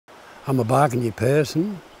I'm a Barkindji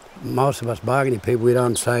person. Most of us Barkindji people, we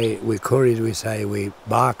don't say we Koreans, we say we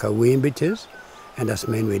Barker Weembitches, and that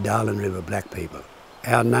means we Darling River black people.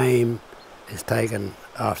 Our name is taken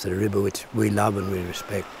after the river which we love and we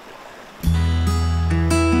respect.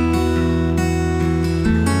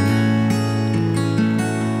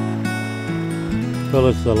 Well,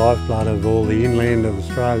 it's the lifeblood of all the inland of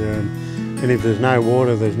Australia, and if there's no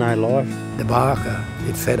water, there's no life. The Barker,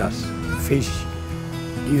 it fed us. Fish,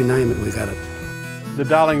 you name it, we got it. The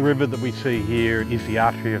Darling River that we see here is the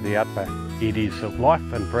artery of the outback. It is the life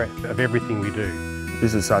and breath of everything we do.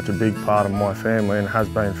 This is such a big part of my family and has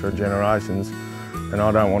been for generations, and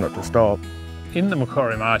I don't want it to stop. In the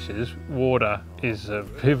Macquarie Marshes, water is a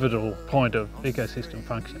pivotal point of ecosystem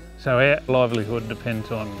function. So our livelihood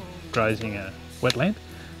depends on grazing a wetland.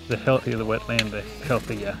 The healthier the wetland, the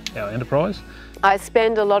healthier our enterprise. I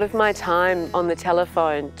spend a lot of my time on the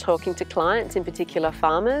telephone talking to clients, in particular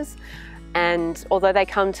farmers, and although they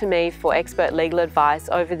come to me for expert legal advice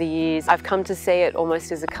over the years, I've come to see it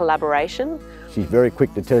almost as a collaboration. She's very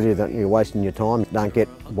quick to tell you that you're wasting your time. Don't get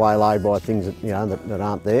waylaid by things that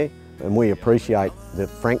aren't there. And we appreciate the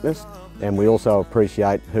frankness, and we also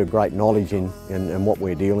appreciate her great knowledge in what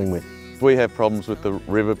we're dealing with. We have problems with the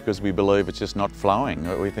river because we believe it's just not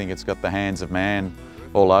flowing. We think it's got the hands of man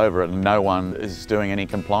all over it and no one is doing any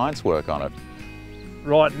compliance work on it.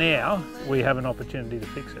 Right now, we have an opportunity to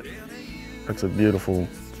fix it. It's a beautiful,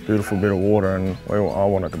 beautiful bit of water, and I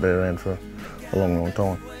want it to be around for a long, long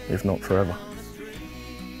time, if not forever.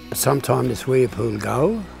 Sometimes the swimming pool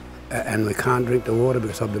go and we can't drink the water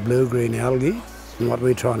because of the blue-green algae. And what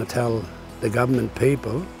we're trying to tell the government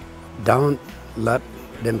people, don't let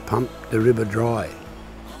them pump the river dry.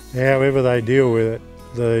 However they deal with it,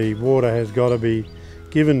 the water has got to be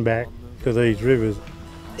given back to these rivers.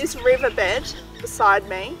 This riverbed beside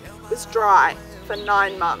me was dry for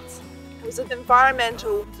 9 months. It was an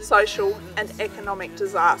environmental, social and economic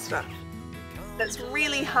disaster. It's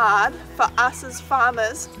really hard for us as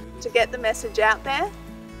farmers to get the message out there,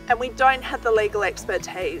 and we don't have the legal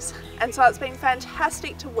expertise. And so it's been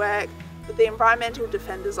fantastic to work with the Environmental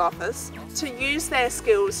Defender's Office to use their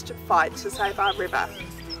skills to fight to save our river.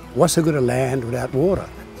 What's the good of land without water?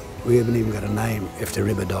 We haven't even got a name if the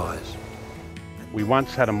river dies. We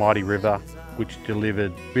once had a mighty river which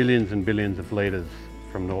delivered billions and billions of litres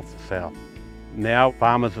from north to south. Now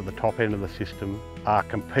farmers at the top end of the system are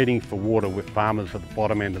competing for water with farmers at the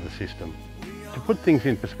bottom end of the system. To put things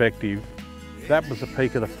in perspective, that was the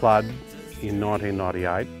peak of the flood in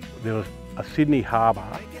 1998. There was a Sydney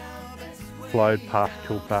harbour flowed past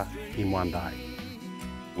Chilpa in one day.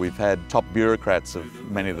 We've had top bureaucrats of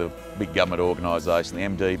many of the big government organisations, the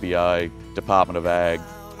MDBA, Department of Ag,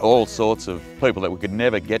 all sorts of people that we could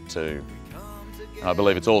never get to. And I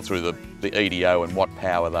believe it's all through the EDO and what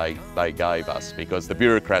power they gave us, because the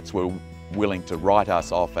bureaucrats were willing to write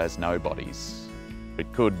us off as nobodies.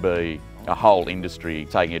 It could be a whole industry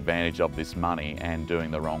taking advantage of this money and doing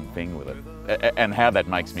the wrong thing with it. And how that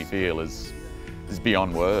makes me feel is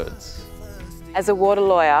beyond words. As a water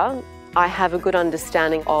lawyer, I have a good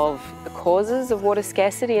understanding of the causes of water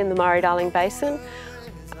scarcity in the Murray-Darling Basin.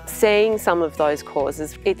 Seeing some of those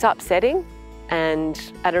causes, it's upsetting, and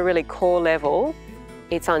at a really core level,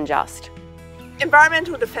 it's unjust.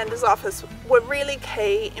 Environmental Defender's Office were really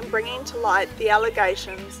key in bringing to light the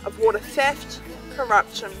allegations of water theft,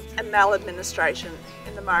 corruption and maladministration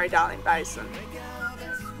in the Murray-Darling Basin.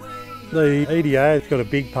 The EDO has got a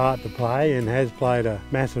big part to play and has played a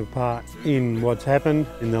massive part in what's happened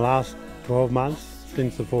in the last 12 months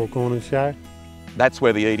since the Four Corners show. That's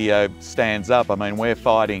where the EDO stands up. I mean, we're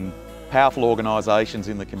fighting powerful organisations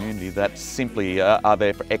in the community that simply are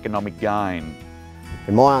there for economic gain.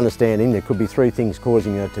 In my understanding, there could be 3 things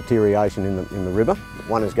causing a deterioration in the river.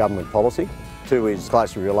 1 is government policy, 2 is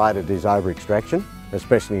closely related is over-extraction,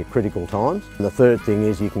 especially at critical times. And the 3rd thing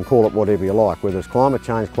is you can call it whatever you like, whether it's climate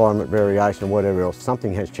change, climate variation, or whatever else.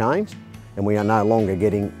 Something has changed and we are no longer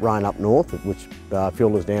getting rain up north, which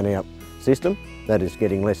filters down our system. That is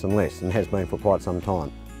getting less and less and has been for quite some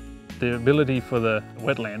time. The ability for the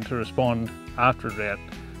wetland to respond after a drought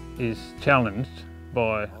is challenged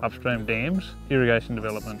by upstream dams, irrigation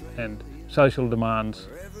development and social demands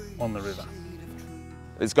on the river.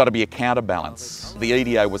 There's got to be a counterbalance. The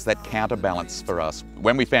EDO was that counterbalance for us.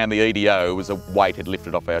 When we found the EDO, it was a weight had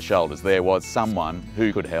lifted off our shoulders. There was someone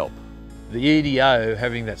who could help. The EDO,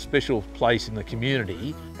 having that special place in the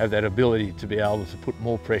community, have that ability to be able to put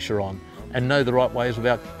more pressure on and know the right ways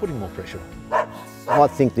about putting more pressure on. I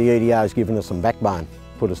think the EDO has given us some backbone,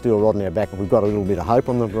 put a steel rod in our back. We've got a little bit of hope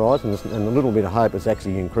on the horizon, and a little bit of hope is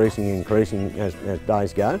actually increasing as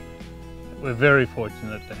days go. We're very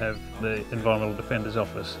fortunate to have the Environmental Defenders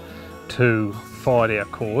Office to fight our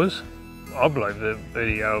cause. I believe the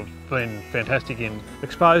EDO have been fantastic in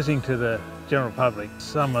exposing to the general public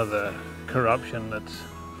some of the corruption that's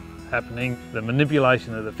happening, the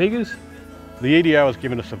manipulation of the figures. The EDO has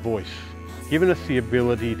given us a voice, given us the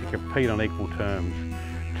ability to compete on equal terms,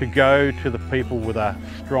 to go to the people with a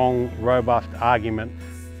strong, robust argument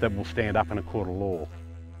that will stand up in a court of law.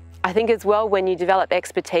 I think as well, when you develop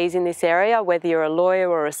expertise in this area, whether you're a lawyer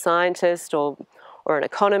or a scientist or an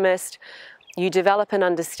economist, you develop an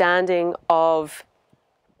understanding of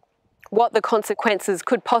what the consequences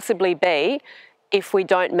could possibly be if we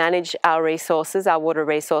don't manage our resources, our water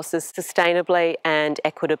resources, sustainably and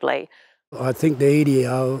equitably. I think the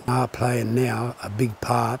EDO are playing now a big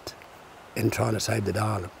part in trying to save the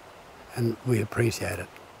Darling, and we appreciate it.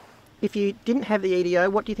 If you didn't have the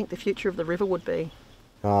EDO, what do you think the future of the river would be?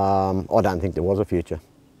 I don't think there was a future,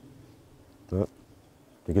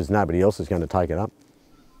 because nobody else is going to take it up.